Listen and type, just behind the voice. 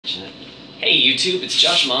Hey YouTube, it's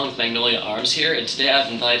Josh Mahn with Magnolia Arms here, and today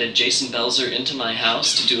I've invited Jason Belzer into my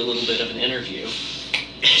house to do a little bit of an interview.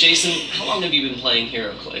 Jason, how long have you been playing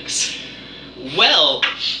Heroclix? Well,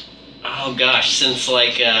 oh gosh, since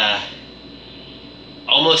like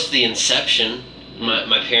almost the inception.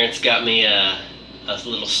 My parents got me a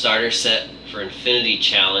little starter set for Infinity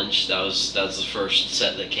Challenge. That was the first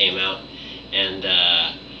set that came out, and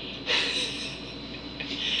I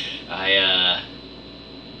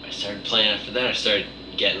started playing after that. I started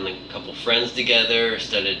getting a couple friends together.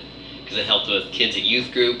 Because I helped with kids at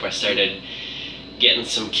youth group. I started getting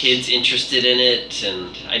some kids interested in it,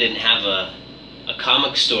 and I didn't have a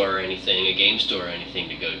comic store or anything, a game store or anything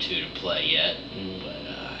to go to play yet. But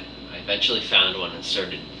I eventually found one and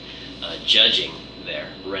started judging there,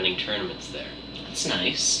 running tournaments there. That's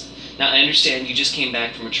nice. Now I understand you just came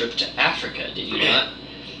back from a trip to Africa, did you not?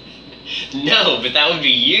 No, but that would be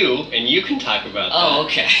you, and you can talk about that. Oh,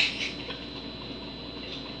 okay.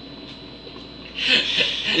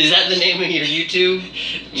 Is that the name of your YouTube?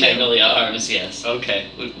 Magnolia Arms, yes. Okay.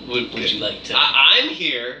 Would you like to? I'm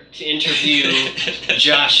here to interview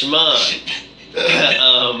Josh Mahn.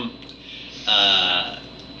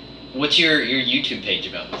 What's your YouTube page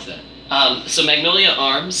about? What's that? So Magnolia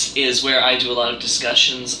Arms is where I do a lot of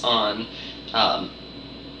discussions on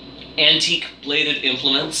antique bladed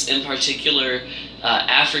implements, in particular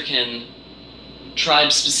African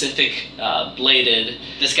tribe-specific bladed.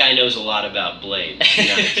 This guy knows a lot about blades,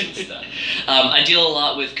 knives and stuff. I deal a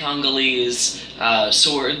lot with Congolese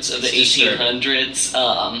swords of the 1800s.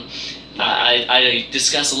 I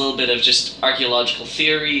discuss a little bit of just archaeological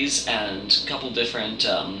theories and a couple different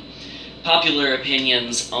popular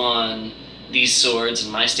opinions on these swords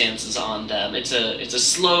and my stances on them. It's a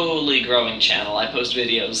slowly growing channel. I post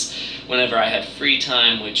videos whenever I have free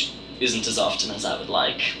time, which isn't as often as I would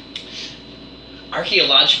like.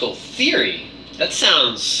 Archaeological theory? That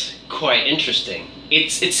sounds quite interesting.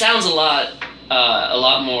 It sounds a lot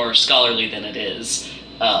more scholarly than it is.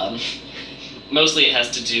 Mostly it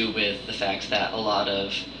has to do with the fact that a lot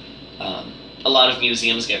of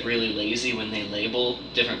museums get really lazy when they label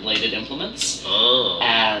different bladed implements. Oh.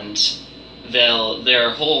 And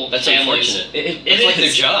their whole That's families, unfortunate. It's like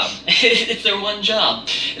their job. It's their one job.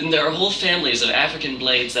 And there are whole families of African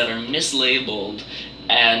blades that are mislabeled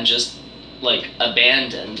and just like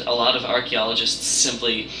abandoned. A lot of archaeologists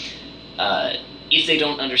simply, if they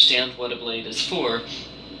don't understand what a blade is for,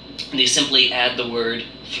 they simply add the word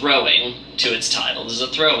throwing to its title. This is a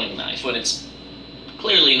throwing knife when it's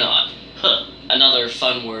clearly not. Huh. Another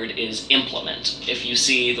fun word is implement. If you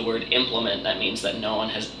see the word implement, that means that no one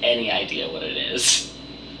has any idea what it is.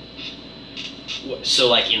 So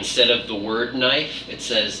like instead of the word knife, it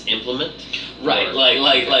says implement? Right, or like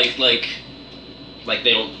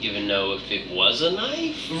they don't even know if it was a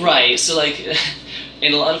knife? Right, so like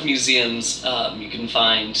in a lot of museums, you can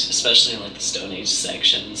find, especially in like the Stone Age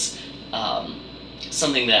sections,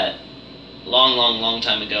 something that long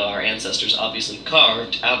time ago our ancestors obviously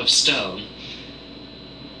carved out of stone.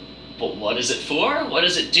 But what is it for? What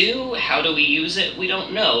does it do? How do we use it? We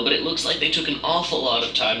don't know, but it looks like they took an awful lot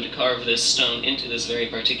of time to carve this stone into this very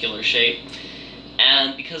particular shape.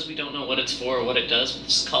 And because we don't know what it's for or what it does, we'll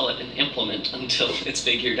just call it an implement until it's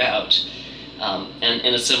figured out. And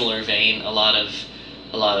in a similar vein, a lot of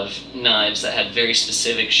knives that had very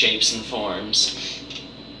specific shapes and forms.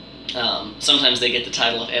 Sometimes they get the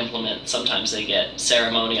title of implement, sometimes they get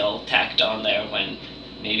ceremonial tacked on there when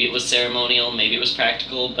maybe it was ceremonial, maybe it was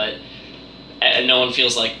practical, but no one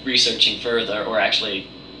feels like researching further or actually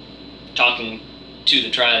talking to the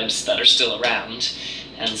tribes that are still around.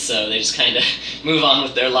 And so they just kind of move on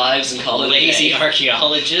with their lives and call it lazy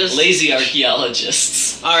archaeologists. Lazy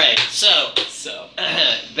archaeologists. All right, so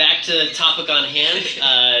back to the topic on hand.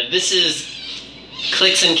 This is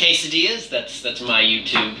Clicks and Quesadillas. That's my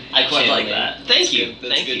YouTube. I quite channel like name. that. Thank you.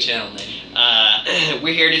 That's a good channel name.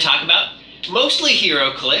 We're here to talk about mostly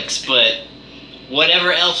Heroclix, but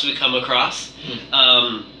whatever else we come across.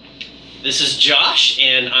 This is Josh,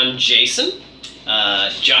 and I'm Jason.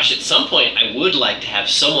 Josh, at some point, I would like to have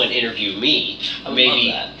someone interview me. I would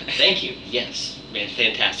Maybe. love that. Thank you. Yes, man,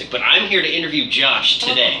 fantastic. But I'm here to interview Josh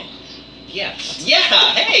today. Oh. Yes. Yeah.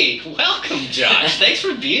 Hey, welcome, Josh. Thanks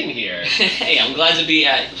for being here. Hey, I'm glad to be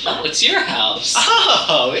at. Oh, it's your house.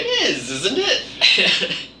 Oh, it is, isn't it?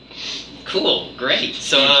 Cool. Great.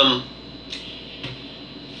 So,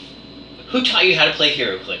 who taught you how to play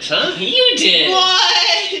Heroclix, huh? You did. What?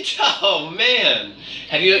 Oh man.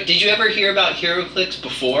 Did you ever hear about Heroclix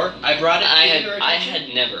before I brought it to your attention? I had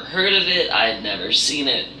never heard of it. I had never seen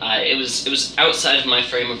it. It was outside of my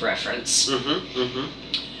frame of reference.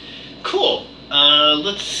 Cool.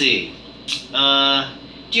 Let's see.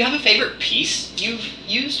 Do you have a favorite piece you've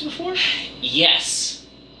used before? Yes.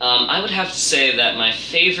 I would have to say that my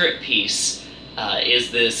favorite piece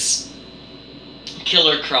is this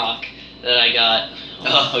Killer Croc that I got.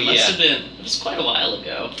 Oh, yeah. Must have been, it was quite a while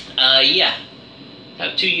ago. Yeah.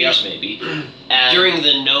 About 2 years, maybe. And, during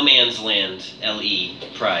the No Man's Land LE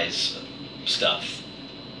prize stuff.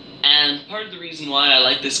 And part of the reason why I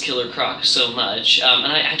like this Killer Croc so much,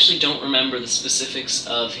 and I actually don't remember the specifics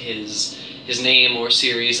of his name or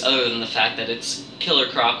series other than the fact that it's Killer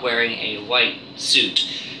Croc wearing a white suit.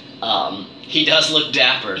 He does look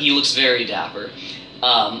dapper. He looks very dapper.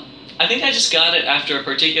 I think I just got it after a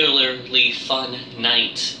particularly fun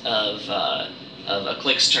night of a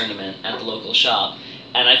Clicks tournament at the local shop,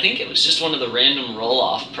 and I think it was just one of the random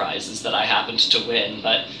roll-off prizes that I happened to win,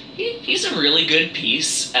 but he's a really good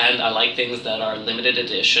piece, and I like things that are limited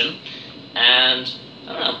edition, and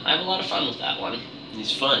I don't know, I have a lot of fun with that one.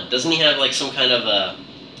 He's fun. Doesn't he have like some kind of a,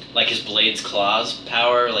 like his blade's claws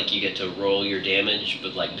power, like you get to roll your damage,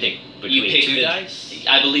 but like pick between two dice?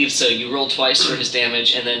 I believe so. You roll twice for his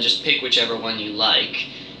damage, and then just pick whichever one you like.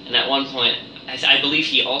 And at one point, I believe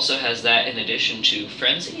he also has that in addition to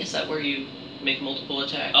Frenzy. Is that where you make multiple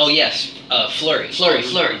attacks? Oh yes, Flurry.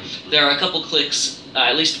 Flurry. There are a couple clicks,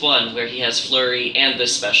 at least one, where he has Flurry and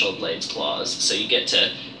this special Blade's Claws. So you get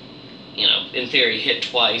to, you know, in theory, hit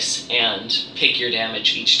twice and pick your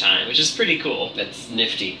damage each time, which is pretty cool. That's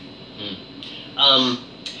nifty.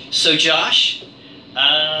 So Josh,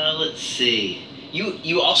 let's see.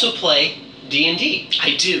 You also play D&D.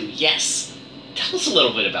 I do, yes. Tell us a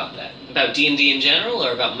little bit about that. About D&D in general,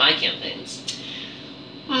 or about my campaigns?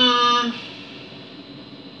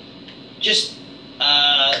 Just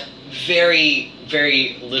very,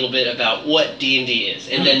 very little bit about what D&D is,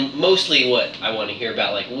 and then mostly what I want to hear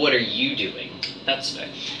about, like, what are you doing? That's fair.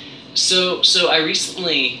 So I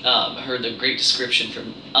recently heard a great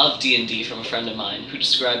description of D&D from a friend of mine who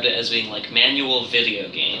described it as being like manual video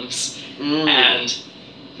games, and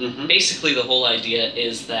basically the whole idea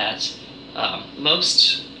is that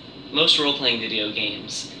most role-playing video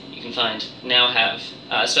games you can find now have,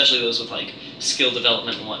 especially those with like skill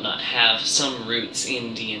development and whatnot, have some roots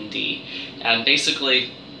in D&D, and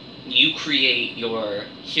basically you create your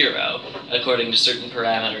hero according to certain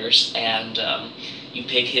parameters, and you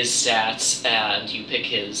pick his stats and you pick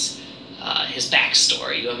his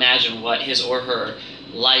backstory. You imagine what his or her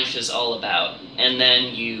life is all about, and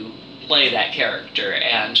then you play that character.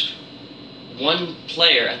 And one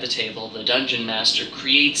player at the table, the dungeon master,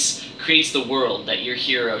 creates the world that your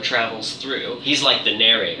hero travels through. He's like the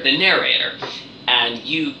narrator. The narrator, and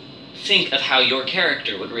you think of how your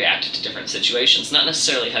character would react to different situations, not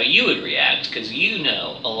necessarily how you would react, because you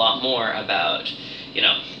know a lot more about, you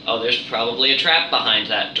know, oh, there's probably a trap behind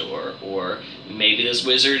that door, or maybe this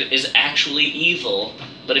wizard is actually evil.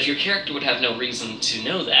 But if your character would have no reason to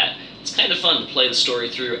know that, it's kind of fun to play the story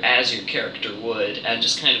through as your character would, and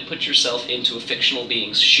just kind of put yourself into a fictional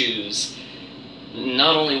being's shoes.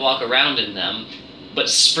 Not only walk around in them, but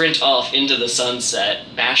sprint off into the sunset,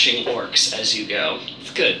 bashing orcs as you go.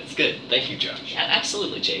 It's good. It's good. Thank you, Josh. Yeah,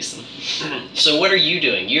 absolutely, Jason. So what are you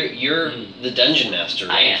doing? You're the dungeon master,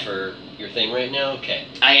 right? I am. For your thing right now? Okay.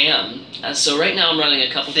 I am. So right now I'm running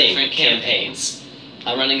a couple different campaigns.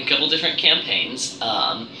 I'm running a couple different campaigns.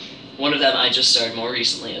 One of them I just started more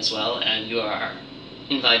recently as well, and you are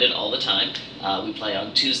invited all the time. We play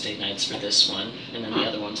on Tuesday nights for this one, and then the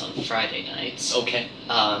other one's on Friday nights. Okay.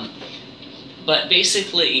 But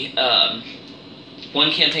basically,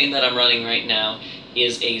 one campaign that I'm running right now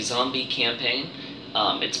is a zombie campaign.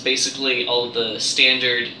 It's basically all of the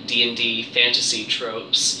standard D&D fantasy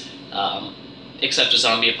tropes, except a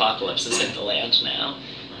zombie apocalypse has hit the land now.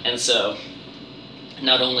 And so,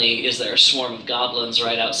 not only is there a swarm of goblins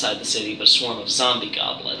right outside the city, but a swarm of zombie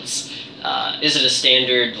goblins. Is it a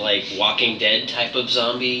standard, like, Walking Dead type of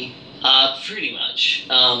zombie? Pretty much.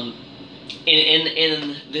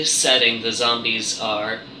 In this setting, the zombies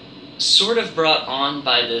are sort of brought on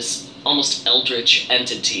by this almost eldritch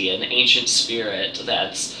entity, an ancient spirit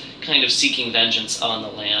that's kind of seeking vengeance on the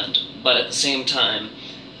land, but at the same time,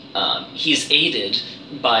 he's aided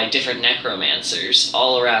by different necromancers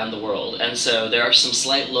all around the world, and so there are some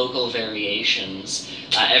slight local variations.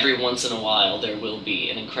 Every once in a while there will be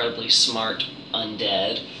an incredibly smart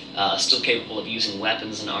undead, still capable of using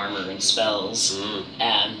weapons and armor and spells,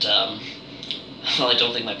 and well, I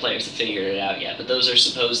don't think my players have figured it out yet, but those are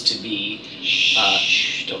supposed to be,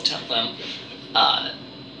 don't tell them,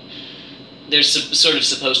 they're sort of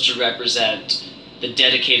supposed to represent the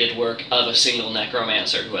dedicated work of a single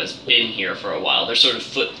necromancer who has been here for a while. They're sort of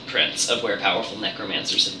footprints of where powerful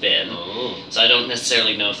necromancers have been. Oh. So I don't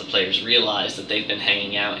necessarily know if the players realize that they've been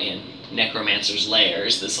hanging out in necromancers'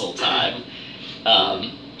 lairs this whole time.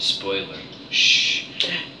 Spoiler. Shh.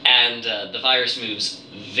 And the virus moves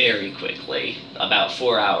very quickly. About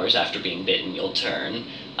 4 hours after being bitten, you'll turn,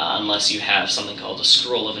 unless you have something called a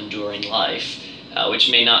Scroll of Enduring Life,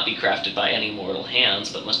 which may not be crafted by any mortal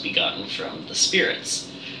hands, but must be gotten from the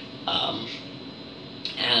spirits.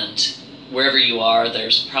 And wherever you are,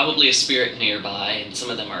 there's probably a spirit nearby, and some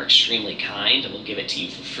of them are extremely kind and will give it to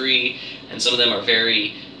you for free, and some of them are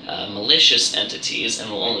very malicious entities and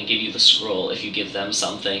will only give you the scroll if you give them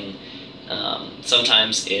something.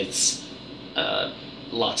 Sometimes it's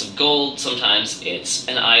lots of gold, sometimes it's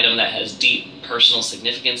an item that has deep personal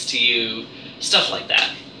significance to you, stuff like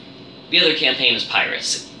that. The other campaign is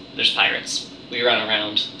pirates. There's pirates. We run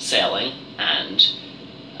around sailing and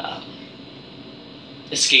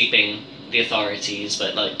escaping the authorities,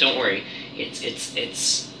 but like, don't worry,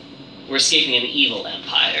 we're escaping an evil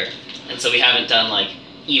empire, and so we haven't done like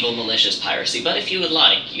evil malicious piracy. But if you would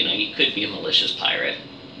like, you could be a malicious pirate.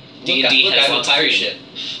 D&D has lots of pirate freedom.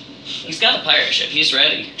 ship. He's got a pirate ship. He's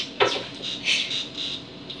ready. That's right.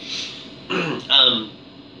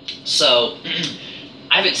 So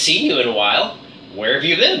I haven't seen you in a while. Where have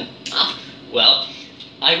you been? Well,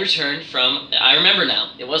 I returned from, I remember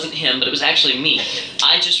now, it wasn't him, but it was actually me.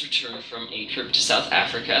 I just returned from a trip to South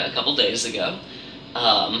Africa a couple days ago.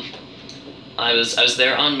 I was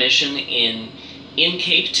there on mission in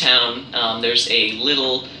Cape Town. There's a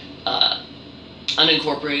little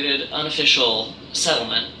unincorporated, unofficial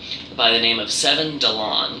settlement by the name of Seven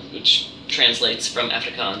Dalan, which translates from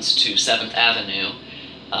Afrikaans to 7th Avenue.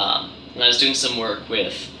 And I was doing some work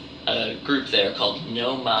with a group there called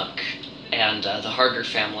No Muck, and the Harger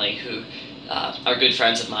family, who are good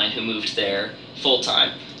friends of mine who moved there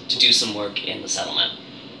full-time to do some work in the settlement.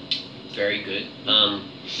 Very good.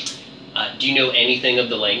 Do you know anything of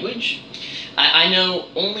the language? I know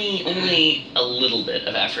only a little bit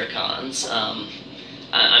of Afrikaans.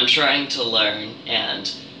 I'm trying to learn,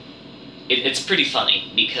 and it's pretty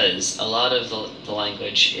funny because a lot of the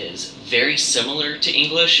language is very similar to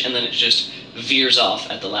English, and then it just veers off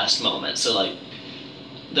at the last moment. So like,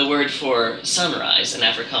 the word for sunrise in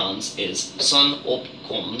Afrikaans is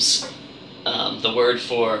sonopkoms. The word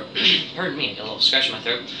for, pardon me, I got a little scratch in my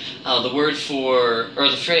throat. The word for, or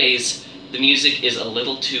the phrase, the music is a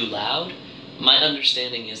little too loud. My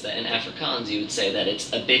understanding is that in Afrikaans you would say that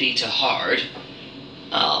it's a bitty to hard.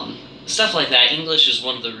 Stuff like that. English is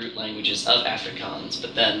one of the root languages of Afrikaans,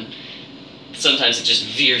 but then sometimes it just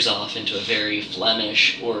veers off into a very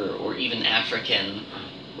Flemish or even African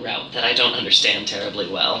route that I don't understand terribly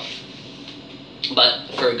well. But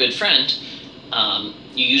for a good friend,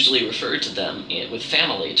 you usually refer to them with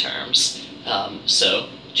family terms. So,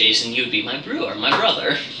 Jason, you would be my brewer, my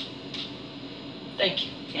brother. Thank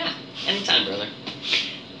you. Yeah, anytime, brother.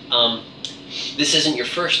 This isn't your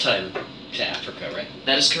first time to Africa, right?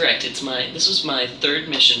 That is correct. This was my third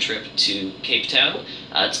mission trip to Cape Town.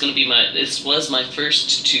 This was my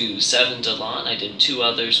first to Seven Dalan. I did 2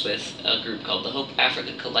 others with a group called the Hope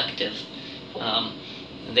Africa Collective.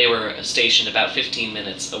 They were stationed about 15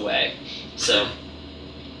 minutes away. So,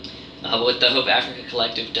 what the Hope Africa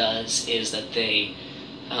Collective does is that they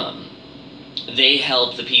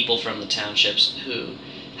help the people from the townships who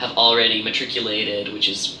have already matriculated, which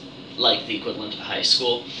is like the equivalent of high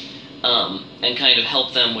school, and kind of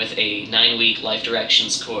help them with a 9-week life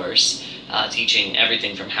directions course, teaching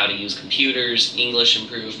everything from how to use computers, English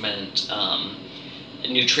improvement,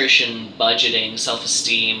 nutrition, budgeting,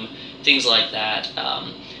 self-esteem, things like that.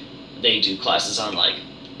 They do classes on like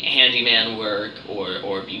handyman work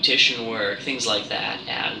or beautician work, things like that,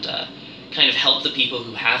 and kind of help the people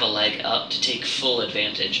who have a leg up to take full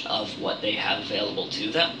advantage of what they have available to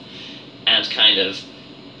them, and kind of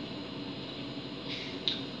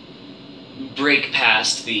break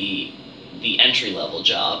past the entry-level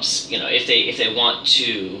jobs. If they want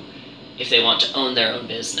to own their own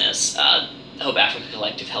business, Hope Africa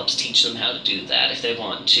Collective helps teach them how to do that. If they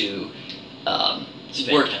want to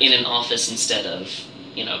work in an office instead of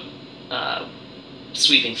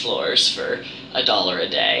sweeping floors for $1 a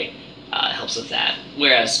day, helps with that.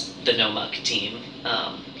 Whereas the NOMUC team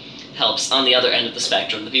helps on the other end of the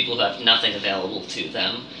spectrum, the people who have nothing available to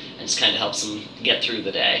them, and just kind of helps them get through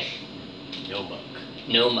the day.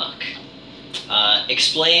 NOMUC.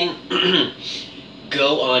 Explain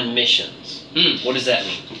go on missions. What does that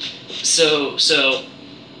mean? So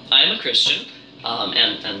I'm a Christian,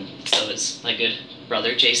 and so is my good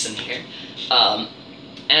brother Jason here,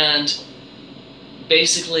 and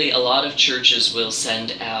basically, a lot of churches will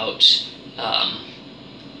send out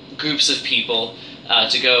groups of people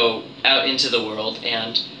to go out into the world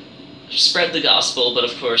and spread the gospel, but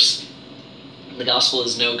of course, the gospel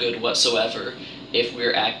is no good whatsoever if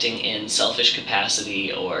we're acting in selfish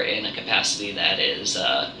capacity or in a capacity that is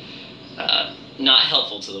not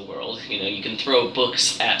helpful to the world. You know, you can throw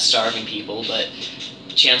books at starving people, but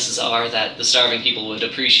chances are that the starving people would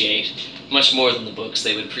appreciate much more than the books.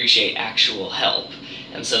 They would appreciate actual help.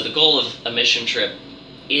 And so the goal of a mission trip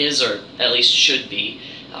is, or at least should be,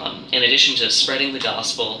 in addition to spreading the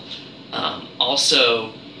gospel,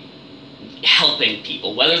 also helping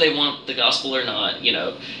people, whether they want the gospel or not. You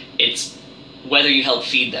know, it's whether you help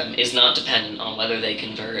feed them is not dependent on whether they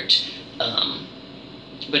convert,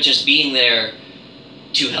 but just being there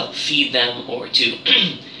to help feed them or to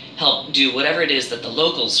help do whatever it is that the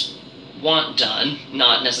locals want done,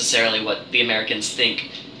 not necessarily what the Americans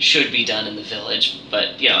think should be done in the village,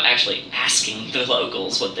 but, you know, actually asking the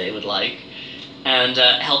locals what they would like, and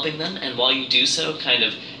helping them, and while you do so, kind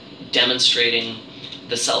of demonstrating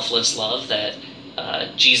the selfless love that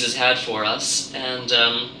Jesus had for us, and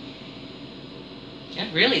yeah,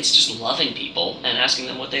 really, it's just loving people and asking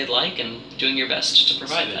them what they'd like and doing your best to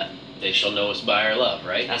provide that. They shall know us by our love,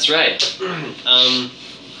 right? That's right.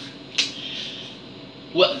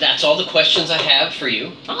 Well, that's all the questions I have for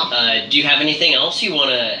you. Oh. Do you have anything else you want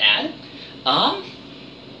to add?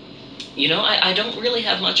 You know, I don't really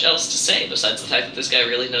have much else to say besides the fact that this guy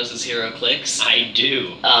really knows his Heroclix. I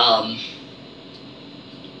do.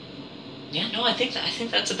 Yeah, no, I think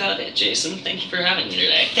that's about it, Jason. Thank you for having me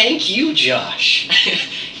today. Thank you, Josh.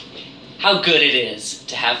 How good it is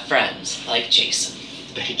to have friends like Jason.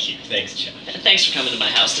 Thank you. Thanks, Josh. And thanks for coming to my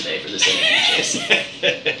house today for this interview, Jason.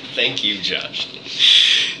 Thank you, Josh.